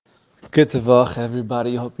Good to vach,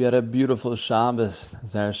 everybody. Hope you had a beautiful Shabbos.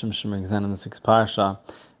 Zera Shimshon in the sixth parsha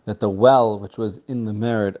that the well, which was in the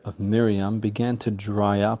merit of Miriam, began to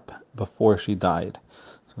dry up before she died.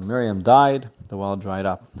 So when Miriam died, the well dried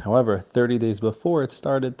up. However, 30 days before, it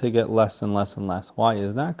started to get less and less and less. Why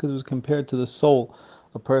is that? Because it was compared to the soul.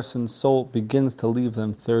 A person's soul begins to leave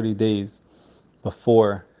them 30 days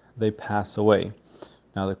before they pass away.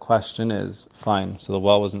 Now the question is, fine, so the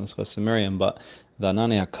well was in the schus of Miriam, but the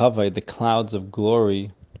Anani HaKavai, the clouds of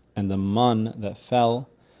glory, and the mun that fell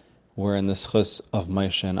were in the schus of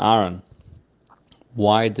Moshe and Aaron.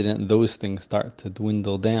 Why didn't those things start to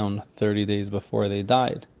dwindle down 30 days before they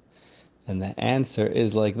died? And the answer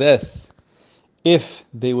is like this. If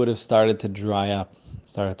they would have started to dry up,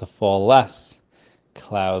 started to fall less,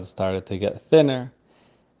 clouds started to get thinner,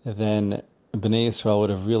 then Bnei Yisrael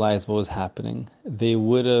would have realized what was happening. They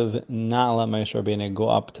would have not let Moshe Rabbeinu go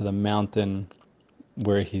up to the mountain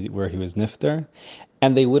where he was nifter,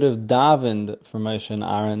 and they would have davened for Moshe and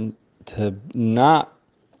Aaron to not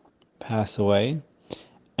pass away,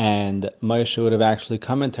 and Moshe would have actually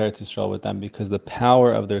come into Eretz Yisrael with them because the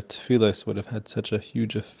power of their tefillos would have had such a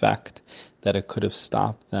huge effect that it could have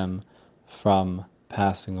stopped them from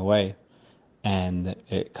passing away. And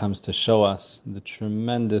it comes to show us the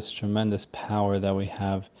tremendous, tremendous power that we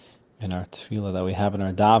have in our tefillah, that we have in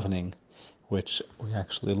our davening, which we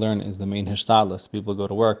actually learn is the main hishtadlus. People go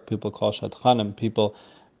to work, people call shadchanim, people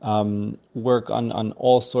work on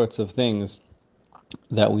all sorts of things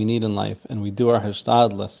that we need in life, and we do our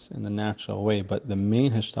hishtadlus in the natural way, but the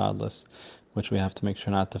main hishtadlus, which we have to make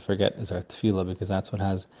sure not to forget, is our tefillah, because that's what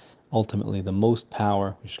has ultimately the most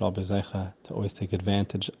power. We should all be zeicha to always take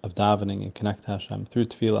advantage of davening and connect to Hashem through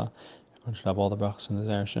tefillah. Everyone should have all the brachos from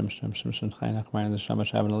the Zera Shimshon, Shimshon Chaynach, Mayan the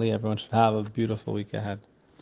Shamash, Havin Ali. Everyone should have a beautiful week ahead.